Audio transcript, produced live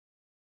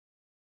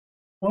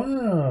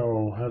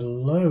Well,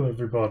 hello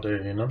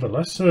everybody, another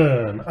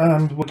lesson,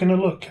 and we're going to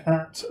look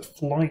at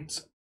flight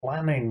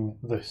planning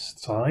this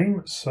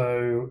time.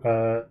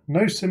 So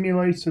no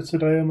simulator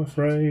today, I'm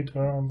afraid. Oh,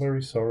 I'm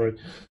very sorry.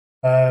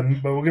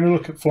 But we're going to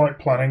look at flight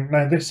planning.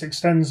 Now this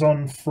extends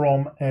on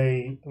from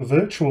a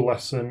virtual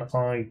lesson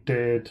I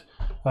did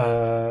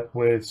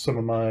with some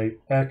of my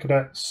air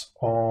cadets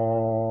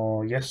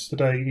on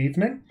yesterday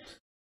evening,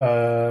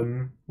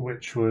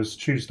 which was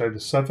Tuesday the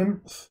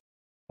 7th.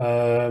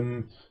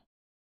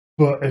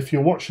 But if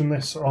you're watching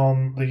this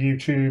on the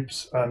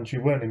YouTubes and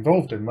you weren't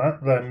involved in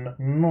that, then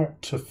not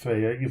to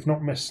fear. You've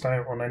not missed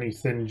out on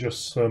anything,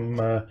 just some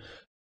air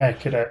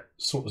cadet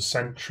sort of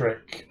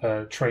centric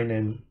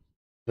training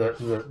that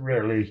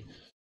really,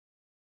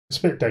 it's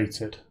a bit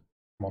dated, if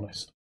I'm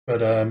honest. But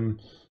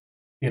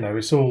you know,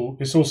 it's all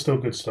still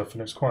good stuff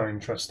and it's quite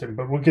interesting.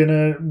 But we're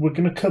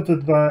gonna cover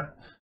that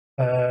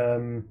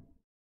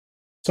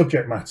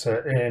subject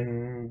matter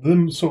in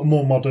the sort of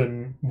more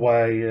modern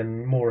way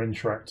and more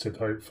interactive,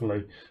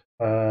 hopefully.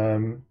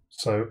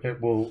 So it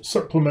will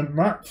supplement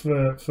that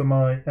for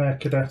my air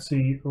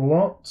cadetty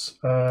lot,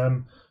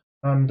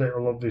 and it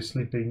will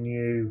obviously be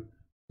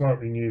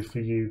slightly new for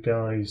you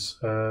guys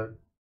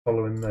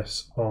following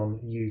this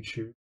on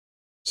YouTube.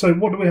 So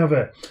what do we have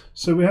here?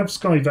 So we have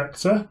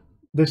SkyVector.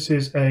 This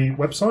is a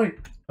website.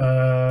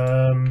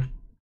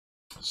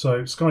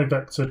 So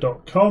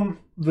SkyVector.com.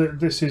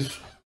 This is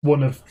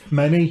one of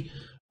many,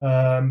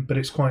 but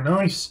it's quite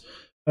nice.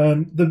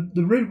 The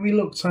route we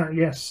looked at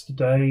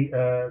yesterday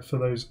for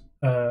those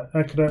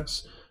air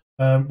cadets,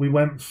 we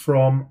went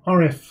from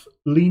RF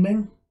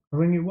Leeming, I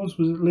think it was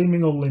it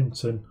Leeming or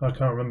Linton? I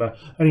can't remember.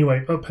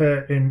 Anyway, up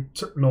here in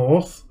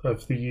north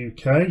of the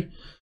UK,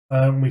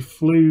 we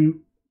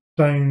flew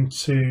down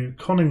to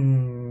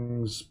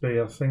Coningsby,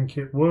 I think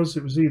it was.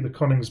 It was either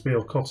Coningsby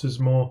or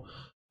Cottesmore.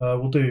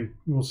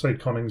 We'll say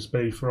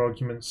Coningsby for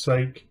argument's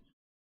sake.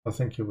 I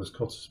think it was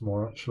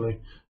Cottesmore actually.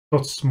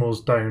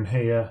 Cottesmore's down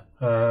here,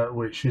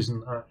 which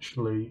isn't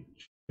actually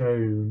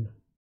shown.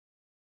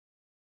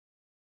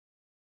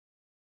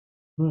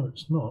 No,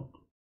 it's not.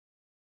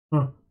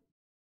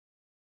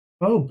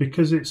 Oh,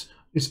 because it's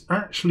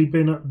actually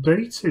been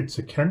updated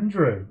to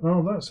Kendrew.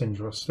 Oh, that's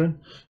interesting.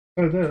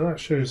 So that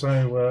shows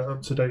how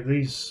up to date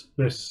this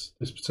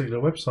particular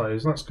website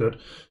is. That's good.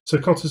 So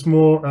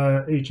Cottesmore,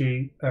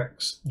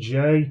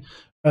 EGXJ,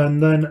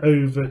 and then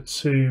over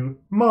to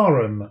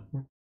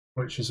Marham,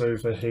 which is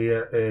over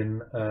here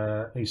in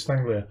East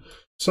Anglia.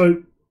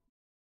 So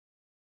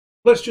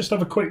let's just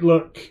have a quick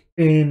look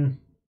in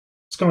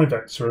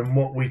SkyVector and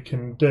what we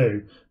can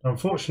do. Now,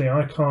 unfortunately,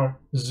 I can't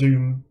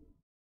zoom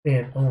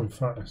in. Oh, in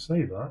fact, I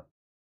say that.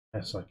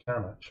 Yes, I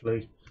can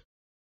actually.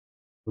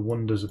 The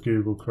wonders of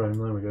Google Chrome.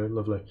 There we go.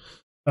 Lovely.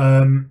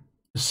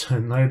 So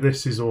now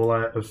this is all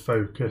out of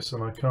focus,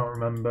 and I can't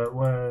remember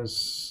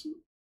was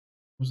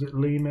it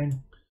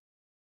Leeming?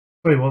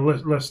 Oh, well,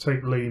 let's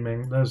take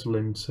Leeming. There's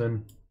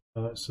Linton.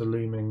 So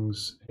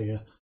Leeming's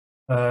here.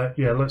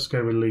 Yeah, let's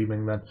go with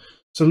Leeming then.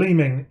 So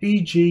Leeming,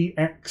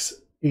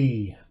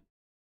 EGXE.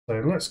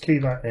 So let's key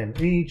that in,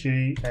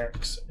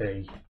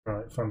 EGXE.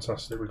 Right,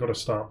 fantastic. We've got a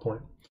start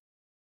point.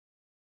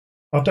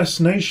 Our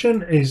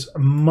destination is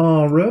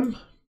Marham,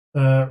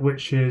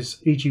 which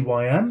is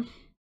EGYM.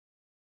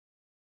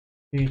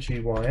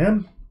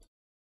 EGYM.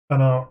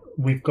 And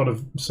we've got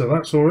so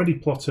that's already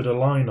plotted a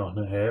line on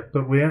here,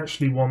 but we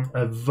actually want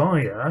a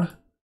via.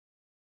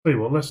 Tell you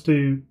what, let's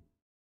do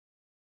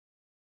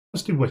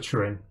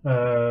Wittering.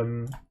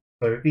 So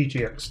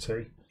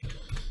EGXT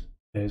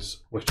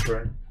is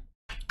Wittering,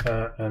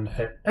 and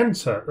hit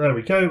enter. There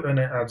we go, and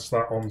it adds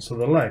that onto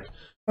the leg.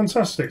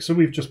 Fantastic. So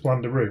we've just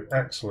planned a route.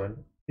 Excellent.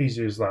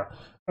 Easy as that.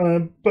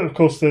 But of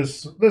course,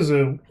 there's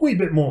a wee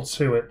bit more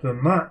to it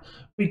than that.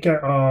 We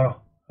get our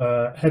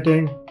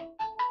heading.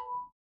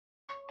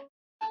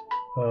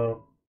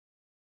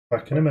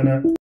 Back in a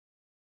minute.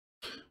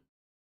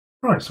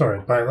 Right, sorry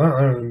about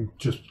that.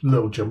 Just a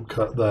little jump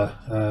cut there.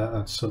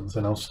 Had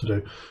something else to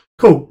do.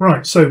 Cool.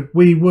 Right, so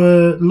we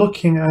were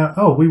looking at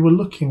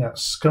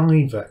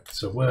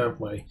SkyVector,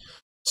 weren't we?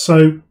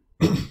 So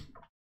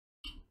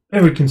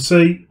here we can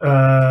see.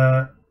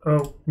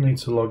 Need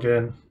to log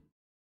in.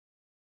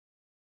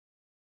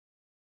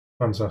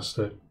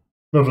 Fantastic.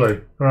 Lovely.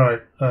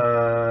 Right,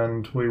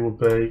 and we will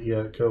be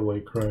go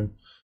away, Chrome.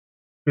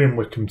 Be in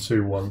Wickham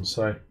 2.1,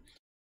 so.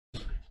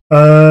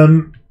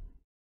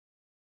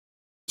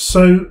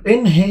 So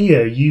in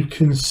here you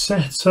can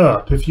set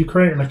up, if you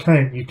create an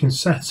account, you can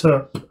set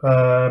up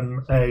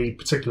a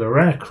particular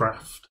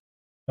aircraft.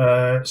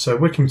 So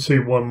Wickham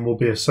 2.1 will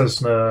be a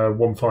Cessna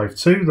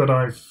 152 that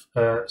I've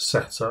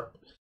set up.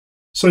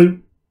 So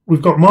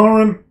we've got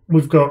Marham,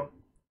 we've got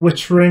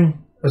Wittering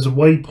as a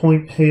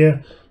waypoint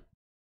here.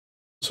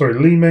 Sorry,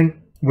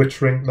 Leeming,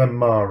 Wittering, then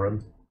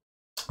Marham.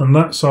 And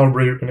that's our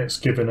route, and it's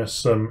given us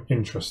some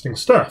interesting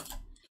stuff.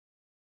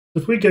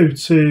 If we go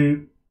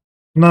to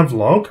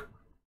Navlog,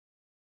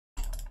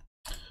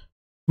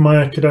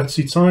 my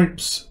cadetcy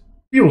types,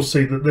 you'll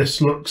see that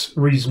this looks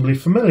reasonably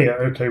familiar.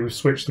 Okay, we've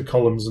switched the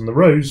columns and the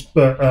rows,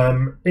 but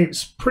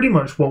it's pretty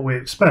much what we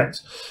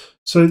expect.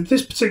 So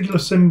this particular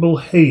symbol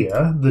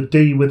here, the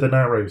D with an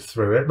arrow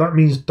through it, that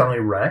means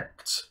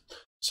direct.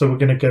 So we're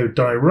going to go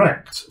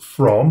direct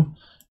from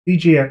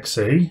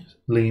EGXE,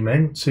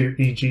 leeming, to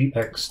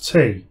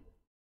EGXT.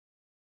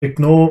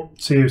 Ignore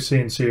TOC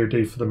and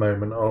COD for the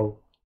moment.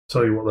 I'll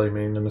tell you what they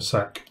mean in a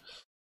sec.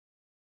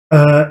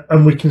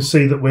 And we can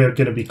see that we're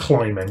going to be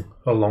climbing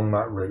along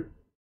that route.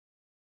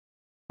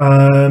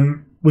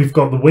 We've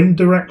got the wind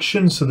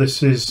direction, so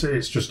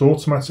it's just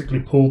automatically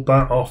pulled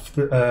that off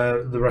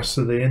the rest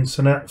of the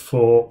internet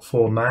for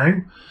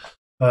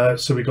now.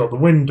 So we've got the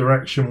wind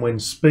direction,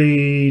 wind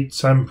speed,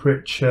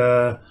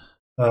 temperature,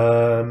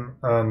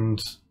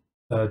 and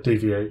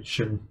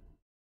deviation.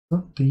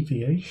 Not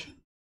deviation?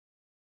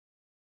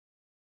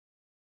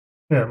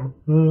 Yeah,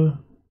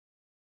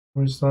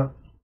 where's that?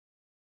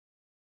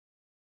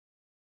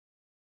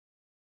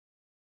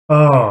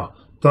 Ah.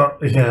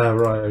 Yeah,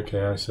 right,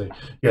 okay, I see.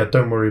 Yeah,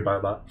 don't worry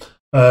about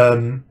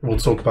that. We'll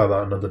talk about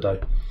that another day.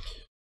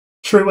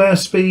 True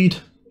airspeed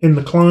in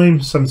the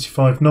climb,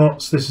 75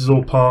 knots. This is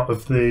all part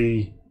of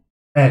the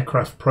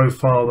aircraft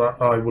profile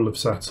that I will have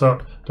set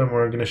up. Don't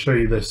worry, I'm going to show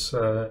you this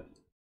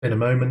in a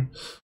moment.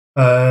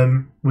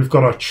 We've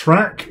got our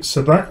track,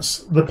 so that's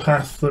the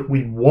path that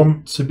we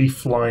want to be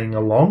flying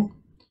along.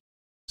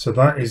 So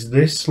that is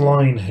this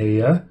line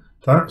here.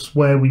 That's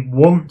where we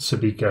want to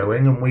be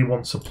going, and we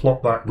want to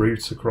plot that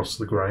route across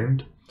the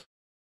ground.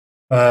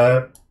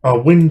 Our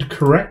wind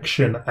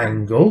correction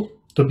angle,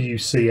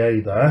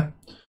 WCA there,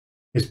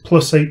 is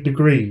plus 8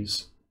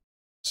 degrees.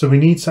 So we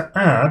need to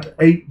add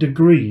 8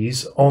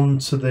 degrees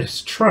onto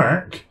this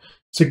track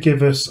to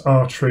give us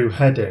our true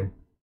heading.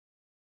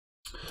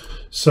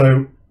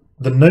 So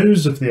the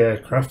nose of the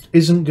aircraft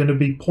isn't going to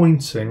be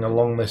pointing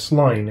along this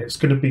line. It's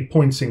going to be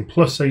pointing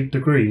plus 8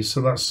 degrees,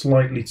 so that's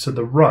slightly to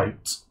the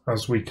right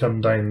as we come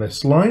down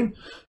this line,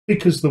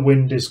 because the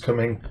wind is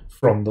coming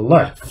from the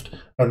left.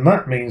 And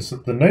that means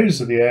that the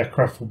nose of the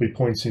aircraft will be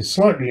pointing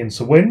slightly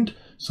into wind,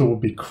 so we'll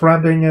be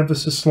crabbing ever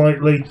so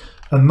slightly,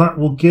 and that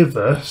will give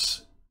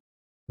us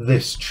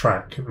this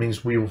track. It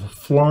means we will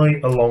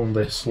fly along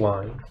this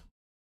line.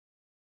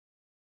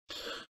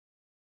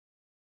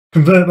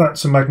 Convert that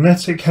to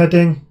magnetic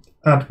heading.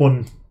 Add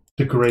 1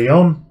 degree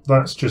on.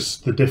 That's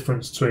just the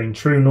difference between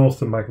true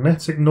north and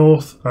magnetic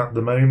north at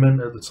the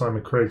moment, at the time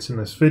of creating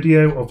this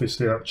video.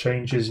 Obviously that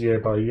changes year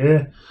by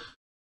year.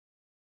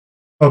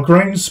 Our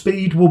ground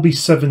speed will be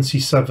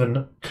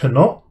 77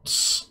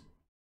 knots.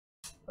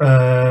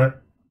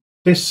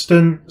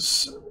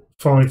 Distance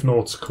 5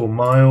 nautical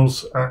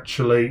miles.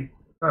 Actually,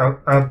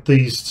 add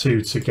these two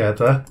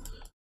together.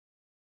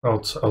 I'll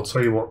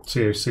tell you what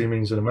TOC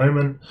means in a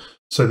moment.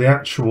 So the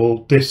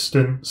actual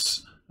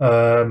distance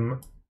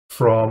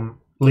from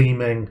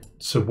Leeming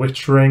to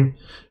Wittering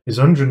is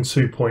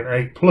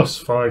 102.8 plus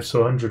 5,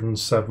 so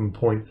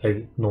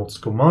 107.8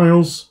 nautical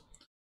miles.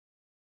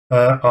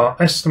 Our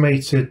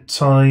estimated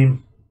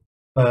time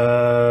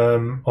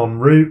en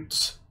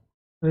route,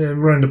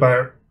 around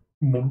about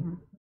an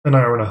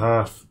hour and a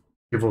half,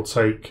 give or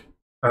take,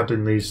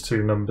 adding these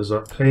two numbers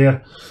up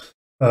here.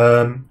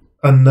 And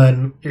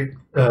then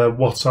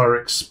what our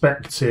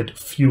expected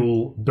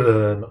fuel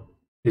burn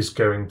is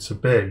going to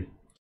be.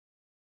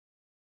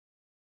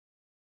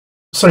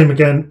 Same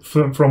again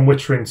from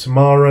Wittering to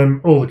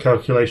Marham, all the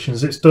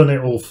calculations, it's done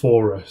it all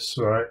for us,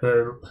 right?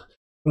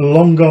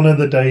 Long gone are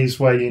the days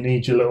where you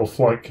need your little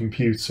flight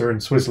computer and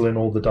twizzling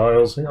all the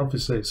dials.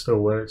 Obviously it still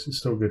works, it's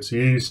still good to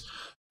use,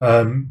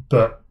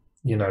 but,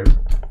 you know,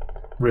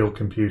 real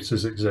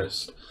computers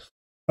exist.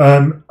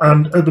 And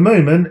at the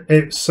moment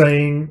it's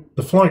saying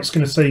the flight's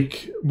going to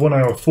take 1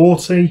 hour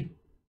 40,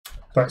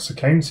 that's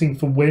accounting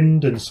for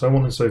wind and so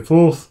on and so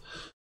forth,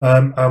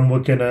 and we're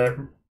going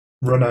to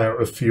run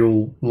out of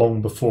fuel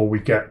long before we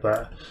get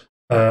there.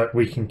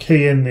 We can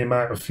key in the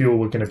amount of fuel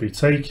we're going to be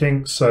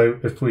taking, so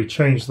if we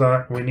change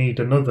that, we need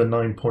another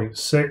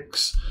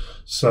 9.6,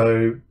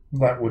 so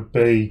that would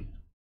be,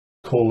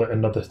 call it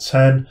another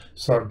 10,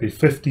 so that would be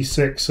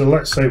 56. So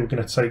let's say we're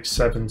going to take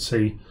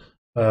 70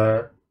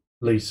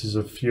 litres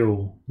of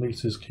fuel,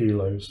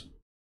 kilos.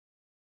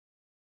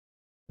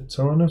 It's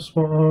telling us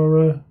what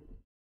our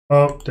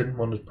oh, didn't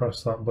want to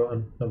press that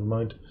button, never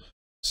mind.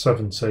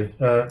 70,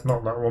 not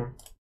that one,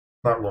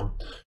 that one.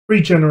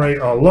 Regenerate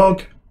our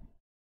log,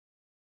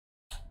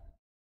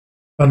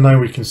 and now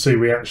we can see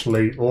we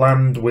actually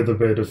land with a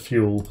bit of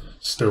fuel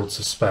still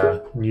to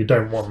spare, and you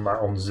don't want that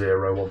on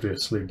 0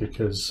 obviously,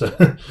 because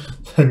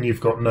then you've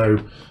got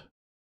no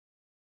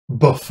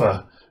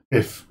buffer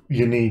if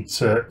you need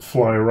to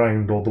fly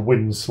around or the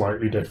wind's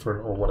slightly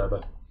different or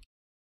whatever.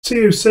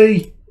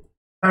 TOC,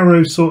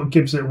 arrow sort of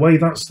gives it away,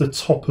 that's the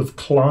top of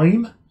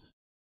climb,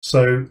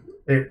 so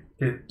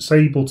it's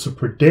able to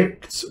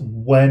predict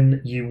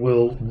when you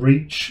will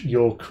reach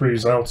your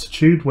cruise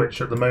altitude,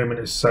 which at the moment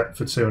is set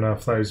for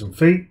 2,500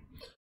 feet.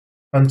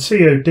 And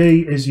TOD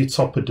is your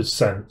top of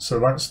descent, so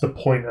that's the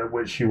point at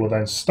which you will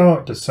then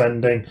start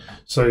descending,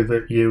 so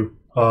that you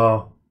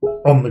are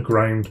on the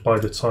ground by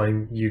the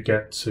time you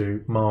get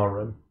to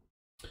Marham.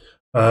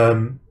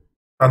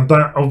 And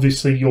that,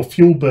 obviously, your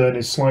fuel burn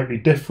is slightly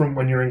different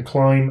when you're in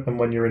climb and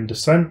when you're in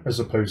descent as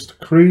opposed to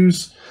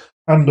cruise.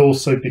 And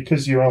also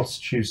because your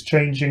altitude's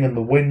changing and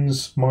the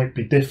winds might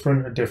be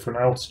different at different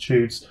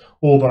altitudes,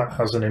 all that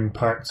has an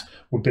impact.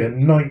 Would be a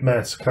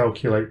nightmare to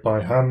calculate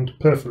by hand.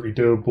 Perfectly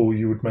doable,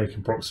 you would make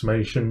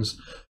approximations.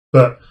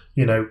 But,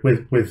 you know,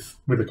 with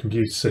a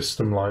computer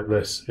system like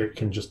this, it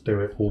can just do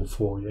it all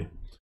for you.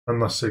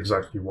 And that's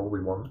exactly what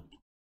we want.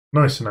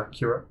 Nice and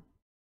accurate.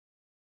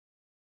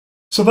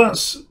 So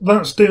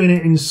that's doing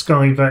it in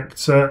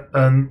SkyVector,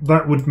 and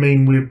that would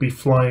mean we'd be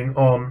flying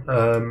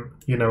on,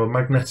 you know, a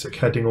magnetic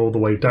heading all the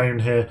way down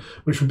here,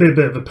 which would be a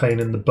bit of a pain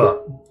in the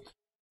butt.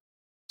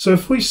 So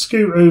if we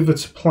scoot over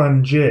to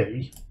Plan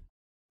G,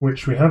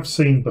 which we have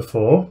seen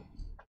before,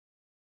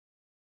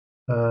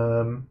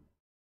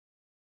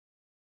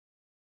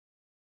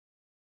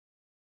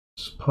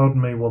 just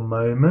pardon me one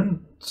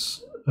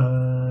moment.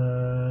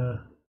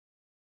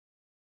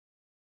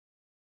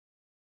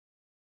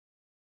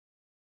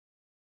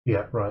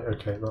 Yeah, right,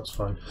 okay, that's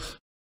fine.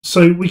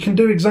 So we can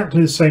do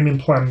exactly the same in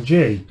Plan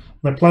G.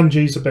 Now, Plan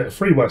G is a bit of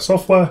freeware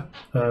software.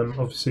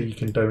 Obviously, you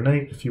can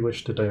donate if you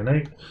wish to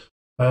donate,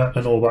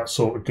 and all that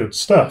sort of good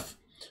stuff.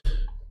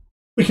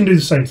 We can do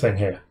the same thing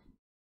here.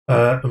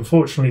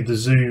 Unfortunately, the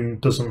zoom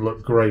doesn't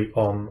look great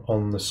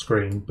on the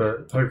screen,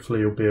 but hopefully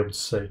you'll be able to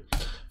see.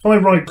 If I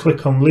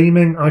right-click on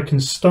Leeming, I can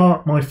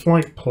start my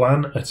flight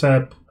plan at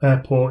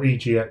Airport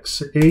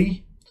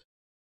EGXE.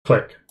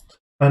 Click.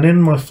 And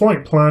in my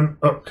flight plan,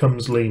 up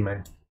comes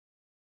Leeming.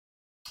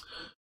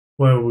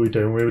 Where were we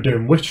doing? We were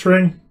doing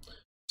Wittering.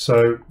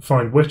 So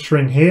find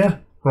Wittering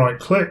here, right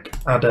click,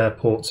 add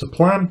airport to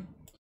plan,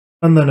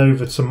 and then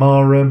over to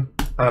Marham,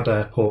 add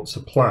airport to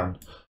plan.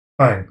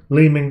 Bang,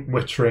 Leeming,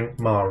 Wittering,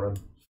 Marham.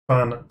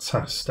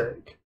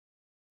 Fantastic.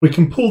 We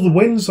can pull the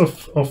winds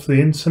off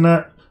the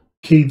internet,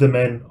 key them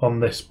in on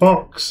this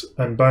box,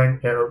 and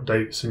bang, it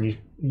updates, and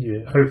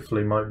you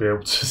hopefully might be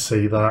able to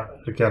see that.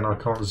 Again, I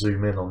can't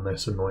zoom in on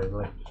this,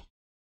 annoyingly.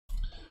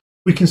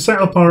 We can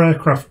set up our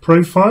aircraft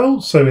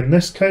profile. So in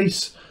this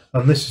case,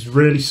 and this is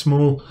really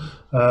small,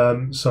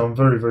 so I'm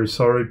very, very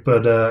sorry,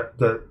 but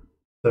that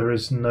there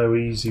is no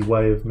easy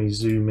way of me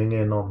zooming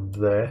in on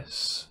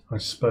this. I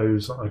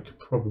suppose I could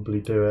probably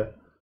do it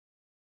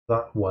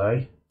that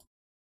way.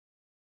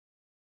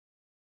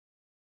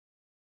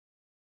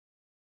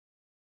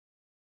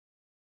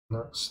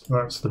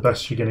 That's the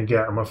best you're going to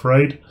get, I'm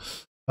afraid.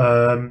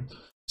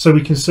 So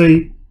we can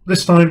see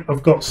this time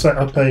I've got set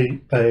up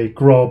a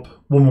Grob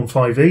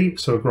 115E,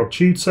 so a Grob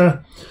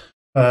tutor.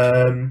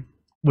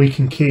 We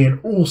can key in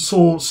all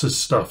sorts of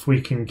stuff.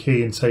 We can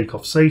key in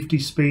takeoff safety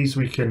speeds.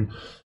 We can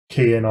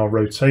key in our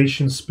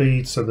rotation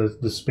speed, so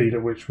the speed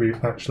at which we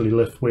actually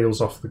lift wheels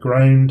off the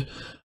ground.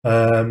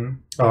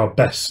 Our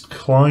best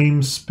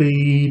climb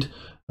speed.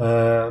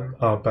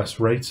 Our best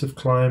rate of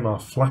climb, our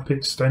flap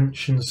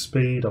extension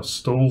speed, our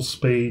stall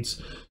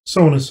speeds,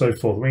 so on and so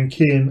forth. We can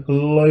key in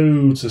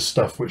loads of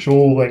stuff, which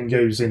all then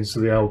goes into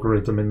the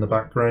algorithm in the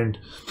background.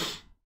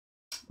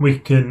 We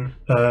can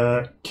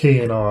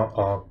key in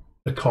our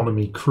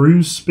economy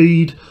cruise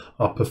speed,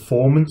 our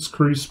performance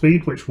cruise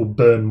speed, which will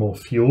burn more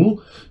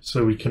fuel.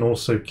 So we can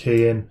also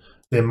key in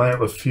the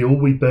amount of fuel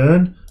we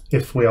burn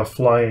if we are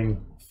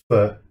flying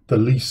for the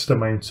least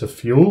amount of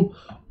fuel,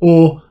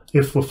 or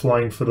if we're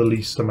flying for the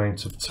least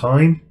amount of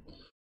time.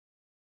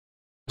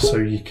 So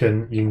you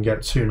can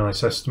get two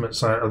nice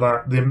estimates out of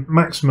that. The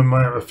maximum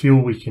amount of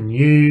fuel we can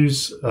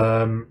use,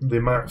 the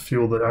amount of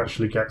fuel that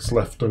actually gets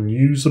left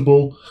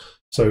unusable.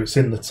 So it's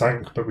in the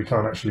tank, but we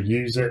can't actually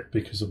use it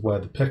because of where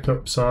the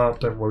pickups are.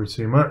 Don't worry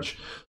too much.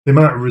 The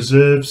amount of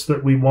reserves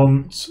that we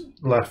want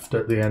left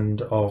at the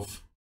end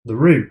of the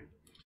route.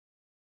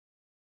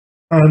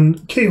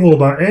 And key all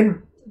that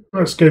in.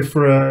 Let's go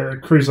for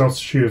a cruise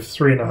altitude of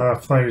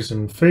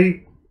 3,500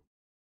 feet,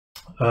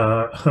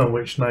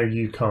 which now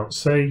you can't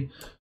see.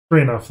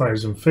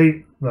 3,500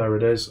 feet, there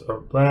it is,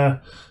 up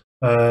there.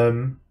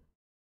 And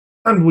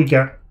we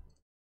get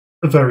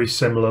a very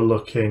similar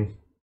looking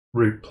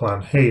route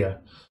plan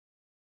here.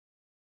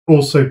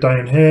 Also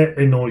down here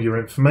in all your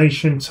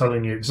information,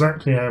 telling you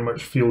exactly how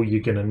much fuel you're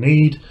going to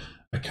need,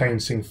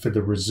 accounting for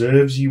the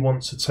reserves you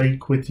want to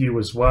take with you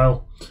as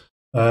well.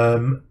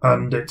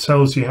 And it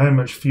tells you how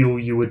much fuel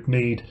you would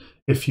need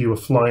if you were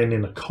flying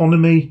in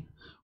economy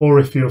or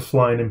if you were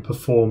flying in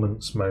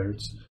performance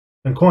modes.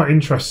 And quite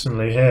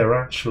interestingly here,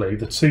 actually,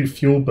 the two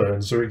fuel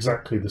burns are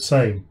exactly the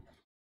same.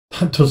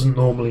 That doesn't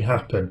normally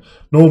happen.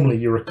 Normally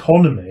your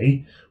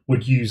economy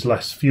would use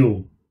less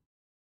fuel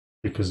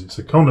because it's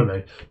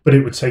economy, but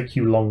it would take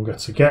you longer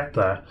to get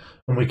there.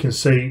 And we can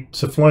see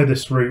to fly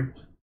this route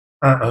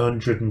at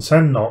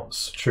 110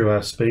 knots true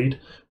airspeed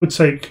would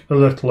take a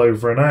little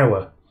over an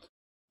hour.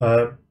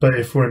 But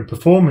if we're in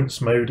performance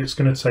mode, it's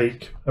going to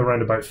take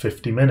around about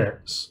 50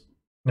 minutes.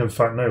 In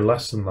fact, no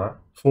less than that,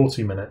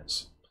 40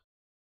 minutes.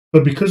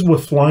 But because we're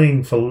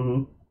flying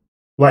for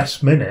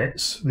less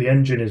minutes, the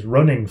engine is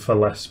running for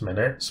less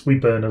minutes, we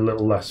burn a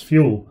little less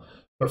fuel.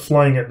 But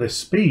flying at this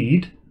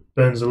speed,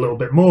 burns a little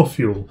bit more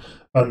fuel,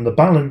 and the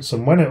balance,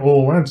 and when it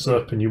all adds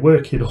up and you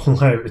work it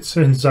all out, it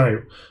turns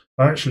out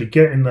actually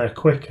getting there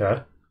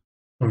quicker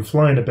and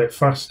flying a bit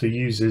faster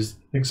uses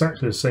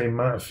exactly the same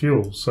amount of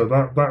fuel. So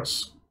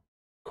that's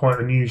quite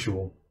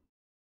unusual.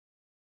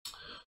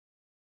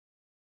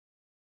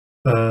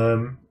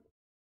 Yeah,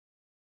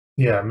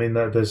 I mean,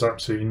 there's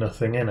absolutely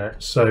nothing in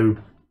it. So,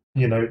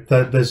 you know,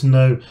 there's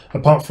no,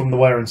 apart from the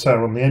wear and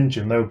tear on the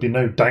engine, there would be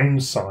no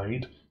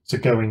downside to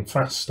going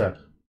faster.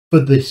 For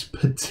this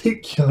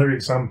particular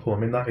example, I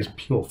mean, that is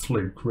pure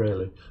fluke,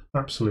 really.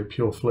 Absolute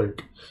pure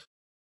fluke.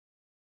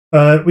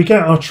 We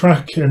get our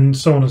track and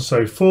so on and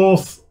so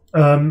forth.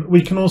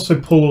 We can also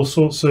pull all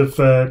sorts of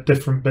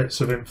different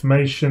bits of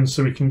information.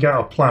 So we can get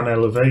our plan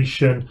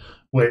elevation,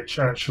 which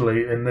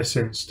actually in this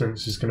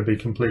instance is going to be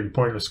completely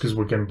pointless because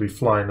we're going to be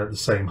flying at the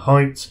same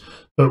height.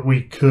 But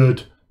we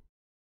could,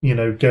 you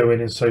know, go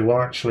in and say,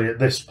 well, actually at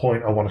this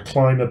point I want to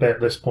climb a bit,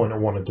 at this point I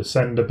want to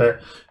descend a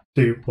bit,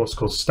 do what's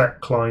called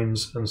step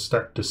climbs and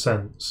step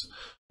descents.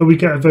 But we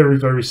get a very,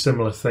 very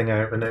similar thing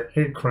out, and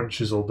it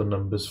crunches all the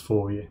numbers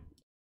for you.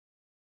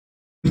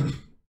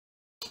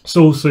 It's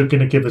also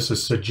going to give us a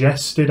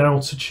suggested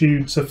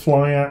altitude to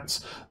fly at.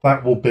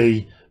 That will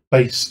be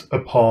based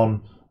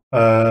upon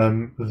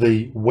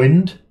the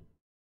wind.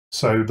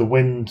 So the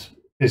wind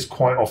is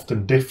quite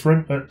often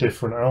different at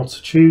different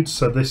altitudes.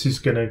 So this is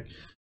going to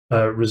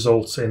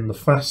result in the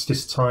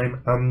fastest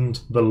time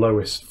and the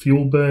lowest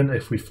fuel burn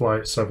if we fly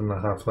at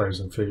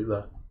 7,500 feet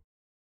there.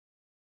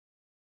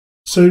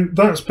 So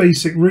that's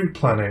basic route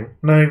planning.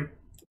 Now,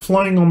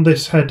 flying on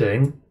this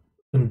heading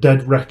and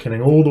dead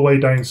reckoning all the way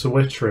down to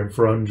Wittering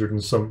for 100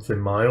 and something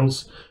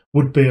miles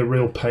would be a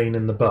real pain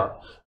in the butt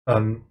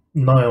and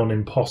nigh on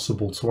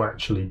impossible to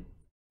actually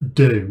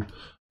do.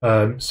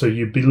 So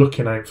you'd be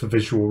looking out for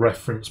visual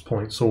reference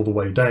points all the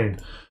way down.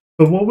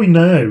 But what we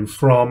know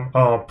from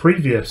our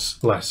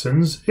previous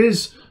lessons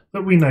is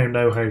that we now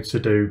know how to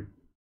do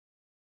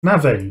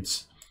nav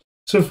aids.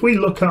 So if we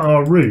look at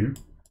our route,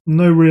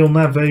 no real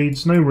nav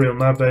aids, no real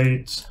nav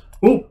aids.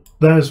 Oh,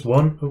 there's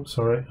one. Oh,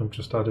 sorry, I've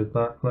just added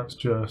that. Let's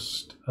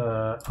just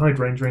hide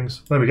range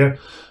rings. There we go.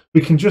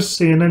 We can just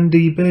see an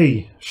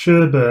NDB,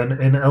 Sherburn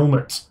in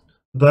Elmet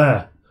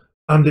there.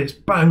 And it's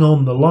bang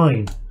on the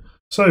line.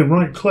 So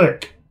right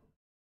click.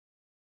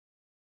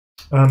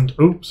 And,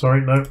 oh,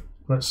 sorry, no.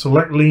 Let's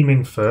select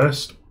Leeming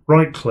first.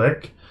 Right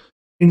click.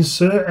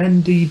 Insert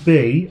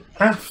NDB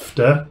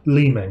after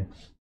Leeming.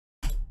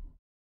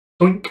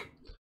 Boink.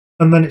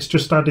 And then it's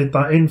just added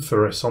that in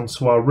for us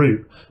onto our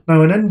route.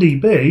 Now an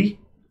NDB,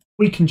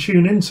 we can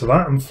tune into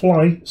that and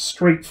fly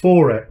straight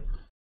for it.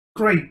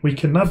 Great, we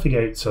can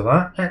navigate to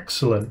that.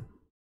 Excellent.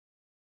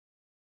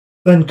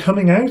 Then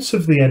coming out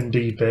of the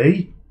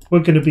NDB, we're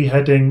going to be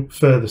heading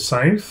further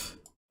south,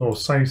 or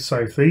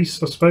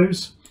south-southeast, I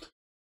suppose.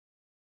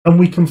 And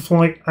we can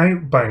fly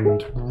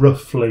outbound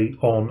roughly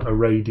on a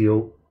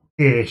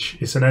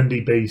radial-ish. It's an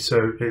NDB,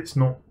 so it's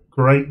not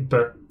great,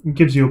 but it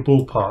gives you a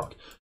ballpark.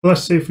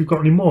 Let's see if we've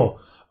got any more.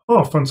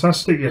 Oh,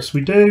 fantastic. Yes,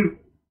 we do.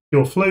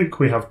 Pure fluke.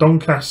 We have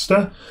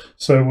Doncaster.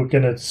 So we're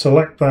going to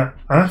select that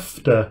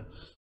after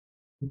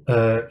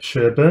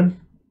Sherburn.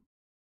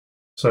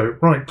 So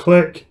right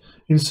click,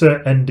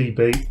 insert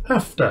NDB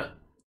after.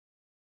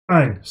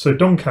 Bang. So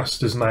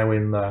Doncaster's now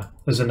in there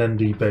as an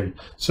NDB.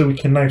 So we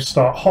can now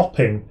start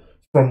hopping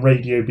from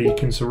radio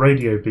beacon to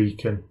radio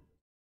beacon.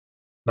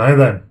 Now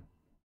then,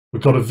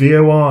 we've got a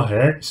VOR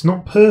here. It's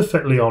not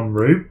perfectly en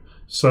route.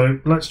 So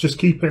let's just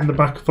keep it in the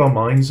back of our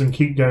minds and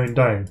keep going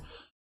down.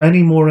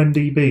 Any more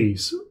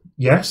NDBs?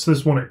 Yes,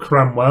 there's one at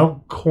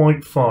Cranwell,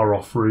 quite far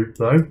off route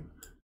though.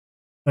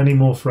 Any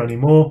more for any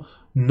more?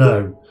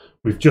 No.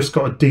 We've just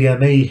got a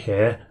DME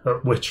here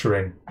at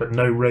Wittering, but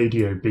no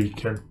radio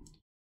beacon.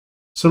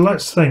 So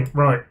let's think,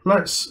 right,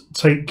 let's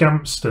take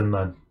Gampston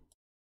then.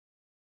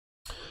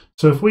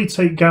 So if we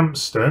take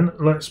Gampston,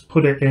 let's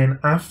put it in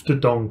after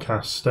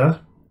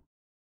Doncaster.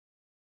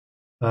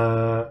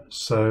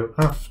 So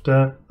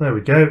after, there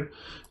we go,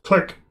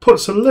 click,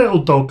 puts a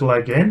little dog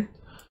leg in,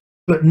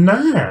 but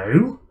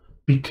now,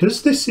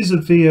 because this is a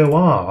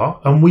VOR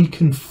and we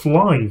can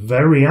fly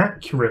very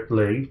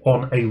accurately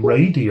on a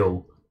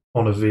radial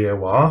on a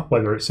VOR,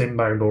 whether it's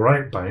inbound or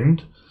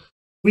outbound,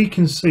 we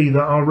can see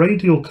that our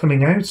radial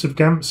coming out of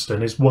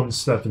Gampston is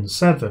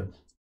 177.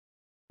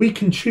 We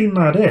can tune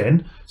that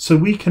in, so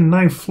we can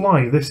now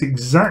fly this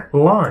exact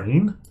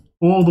line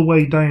all the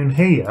way down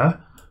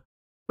here,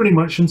 pretty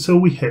much until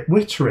we hit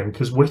Wittering,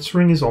 because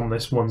Wittering is on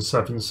this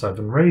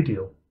 177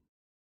 radial.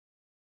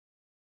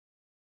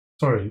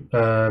 Sorry,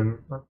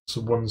 that's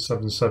a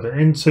 177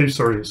 into,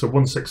 sorry, it's a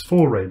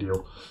 164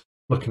 radial.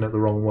 Looking at the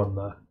wrong one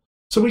there.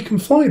 So we can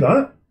fly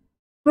that.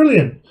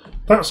 Brilliant.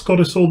 That's got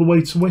us all the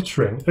way to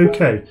Wittering.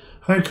 Okay,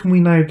 how can we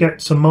now get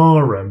to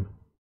Marham?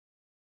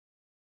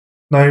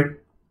 Now,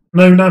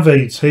 no nav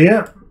aids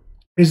here.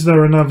 Is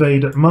there a nav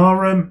aid at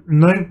Marham?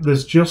 No,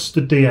 there's just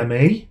a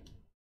DME.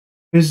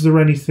 Is there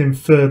anything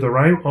further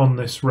out on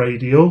this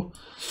radial?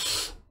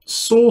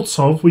 Sort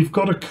of. We've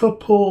got a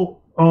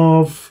couple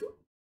of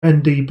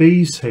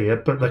NDBs here,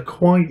 but they're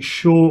quite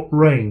short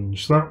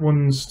range. That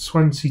one's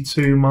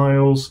 22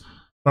 miles,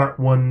 that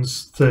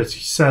one's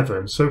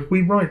 37. So if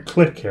we right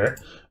click it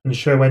and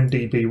show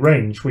NDB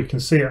range, we can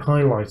see it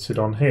highlighted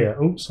on here.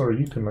 Oh, sorry,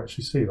 you can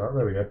actually see that.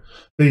 There we go.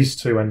 These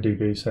two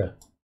NDBs here.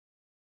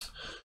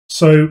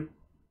 So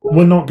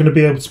we're not going to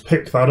be able to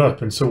pick that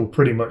up until we're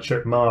pretty much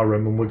at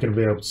Marham, and we're going to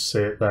be able to see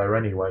it there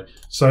anyway.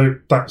 So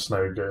that's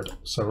no good.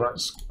 So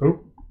let's,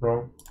 oh,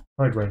 wrong,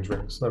 hide range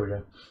rings. There we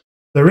go.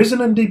 There is an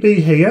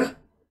NDB here,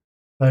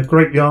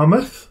 Great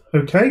Yarmouth.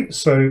 Okay,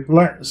 so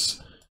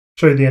let's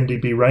show the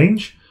NDB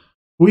range.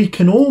 We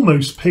can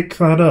almost pick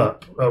that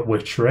up at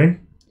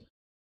Wittering.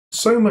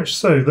 So much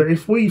so that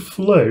if we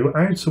flew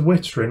out of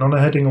Wittering on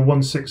a heading of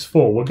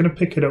 164, we're going to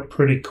pick it up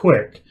pretty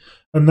quick.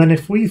 And then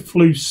if we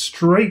flew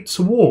straight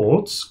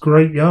towards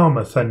Great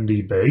Yarmouth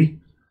NDB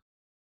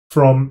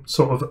from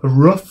sort of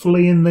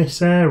roughly in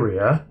this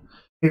area,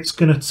 it's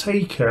going to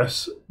take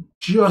us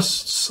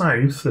just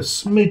south, a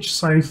smidge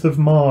south of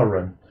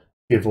Marham,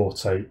 give or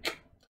take.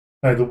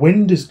 Now the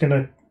wind is going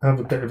to have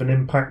a bit of an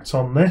impact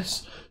on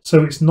this,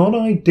 so it's not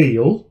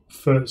ideal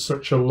for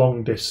such a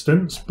long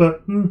distance,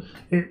 but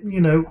it, you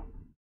know,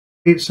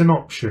 it's an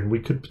option.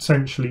 We could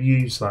potentially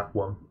use that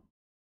one.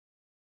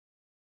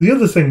 The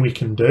other thing we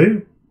can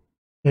do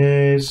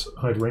is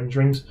hide range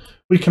rings.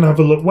 We can have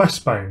a look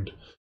westbound.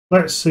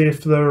 Let's see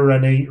if there are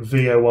any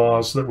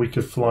VORs that we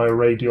could fly a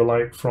radial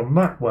out from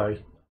that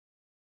way.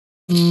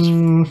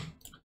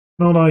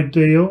 Not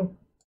ideal.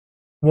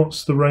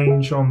 What's the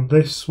range on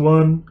this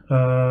one?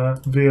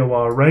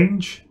 VOR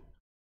range.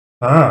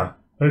 Ah,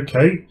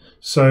 okay.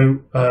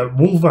 So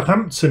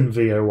Wolverhampton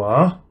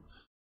VOR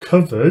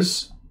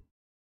covers.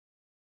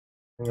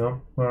 Hang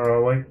on, where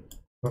are we?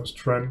 That's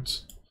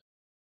Trent.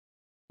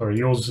 Sorry,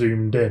 you're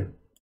zoomed in.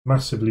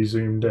 Massively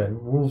zoomed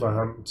in.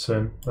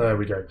 Wolverhampton. There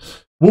we go.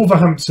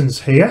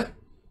 Wolverhampton's here.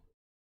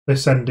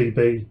 This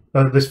NDB,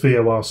 this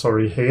VOR,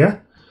 sorry,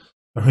 here.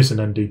 There is an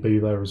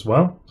NDB there as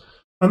well.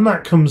 And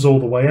that comes all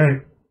the way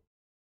out.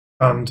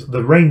 And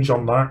the range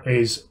on that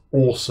is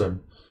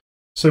awesome.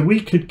 So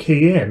we could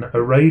key in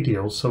a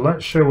radial. So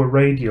let's show a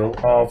radial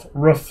of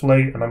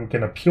roughly, and I'm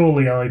going to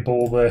purely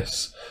eyeball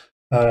this.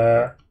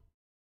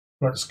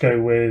 Let's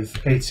go with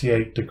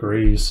 88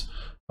 degrees.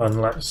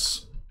 And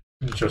let's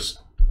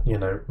just, you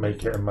know,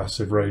 make it a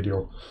massive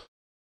radial.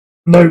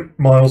 No,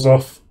 miles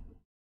off.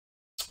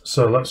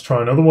 So let's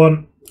try another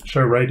one.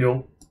 Show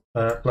radial.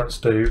 Let's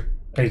do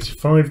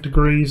 85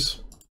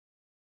 degrees.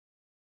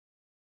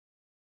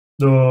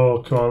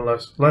 Oh, come on,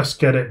 let's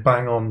get it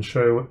bang on,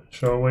 shall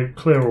we?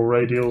 Clear all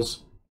radials.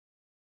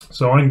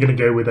 So I'm going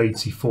to go with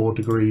 84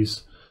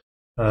 degrees.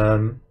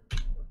 And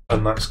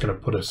that's going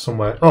to put us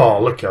somewhere.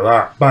 Oh, look at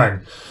that,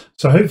 bang.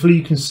 So hopefully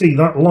you can see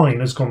that line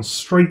has gone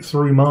straight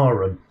through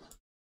Marham.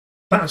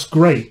 That's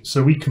great.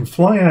 So we can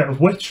fly out of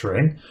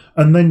Wittering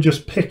and then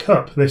just pick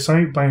up this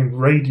outbound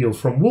radial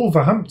from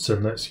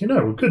Wolverhampton that's, you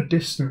know, a good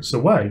distance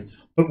away,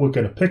 but we're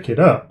going to pick it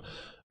up.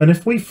 And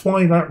if we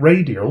fly that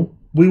radial,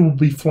 we will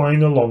be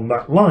flying along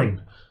that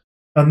line.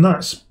 And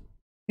that's,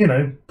 you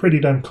know, pretty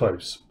damn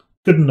close.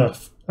 Good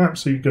enough.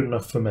 Absolutely good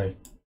enough for me.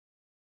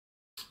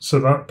 So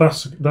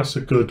that's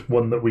a good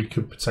one that we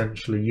could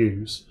potentially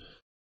use.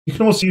 You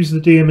can also use the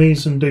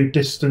DMEs and do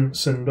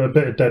distance and a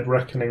bit of dead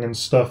reckoning and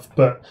stuff,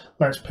 but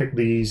let's pick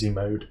the easy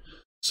mode.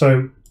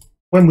 So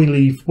when we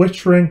leave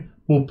Wittering,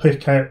 we'll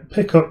pick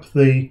up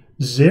the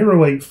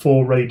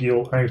 084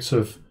 radial out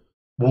of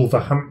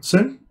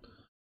Wolverhampton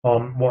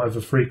on whatever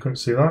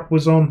frequency that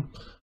was on,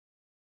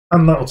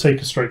 and that'll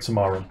take us straight to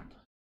Marham.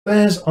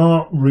 There's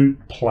our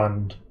route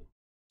planned.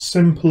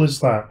 Simple as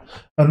that.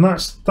 And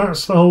that's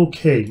the whole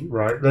key,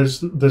 right?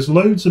 There's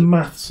loads of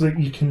maths that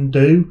you can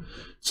do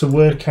to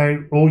work out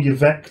all your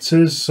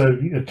vectors, so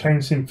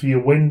accounting for your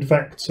wind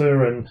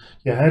vector and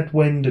your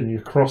headwind and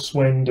your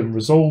crosswind and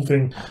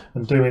resolving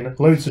and doing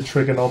loads of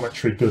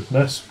trigonometry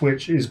goodness,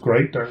 which is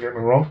great, don't get me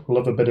wrong,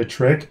 love a bit of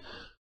trig.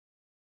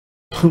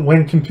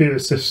 When computer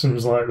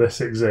systems like this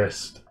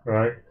exist,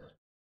 right,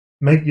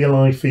 make your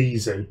life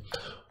easy.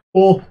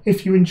 Or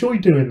if you enjoy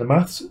doing the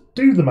maths,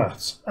 do the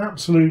maths.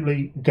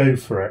 Absolutely go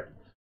for it.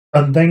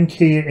 And then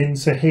key it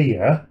into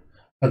here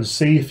and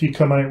see if you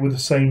come out with the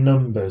same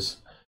numbers.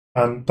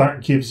 And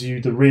that gives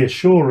you the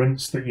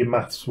reassurance that your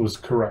maths was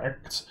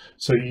correct,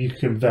 so you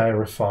can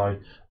verify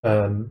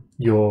validate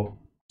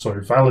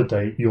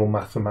your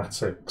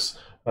mathematics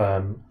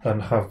and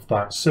have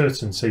that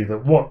certainty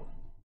that what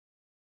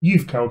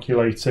you've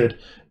calculated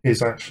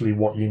is actually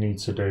what you need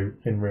to do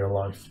in real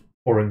life,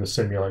 or in the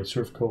simulator,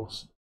 of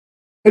course.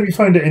 Hope you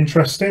find it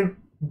interesting.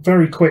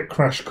 Very quick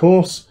crash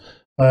course.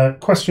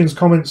 Questions,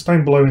 comments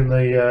down below in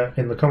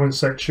the comments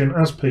section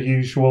as per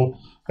usual.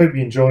 Hope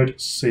you enjoyed.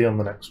 See you on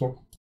the next one.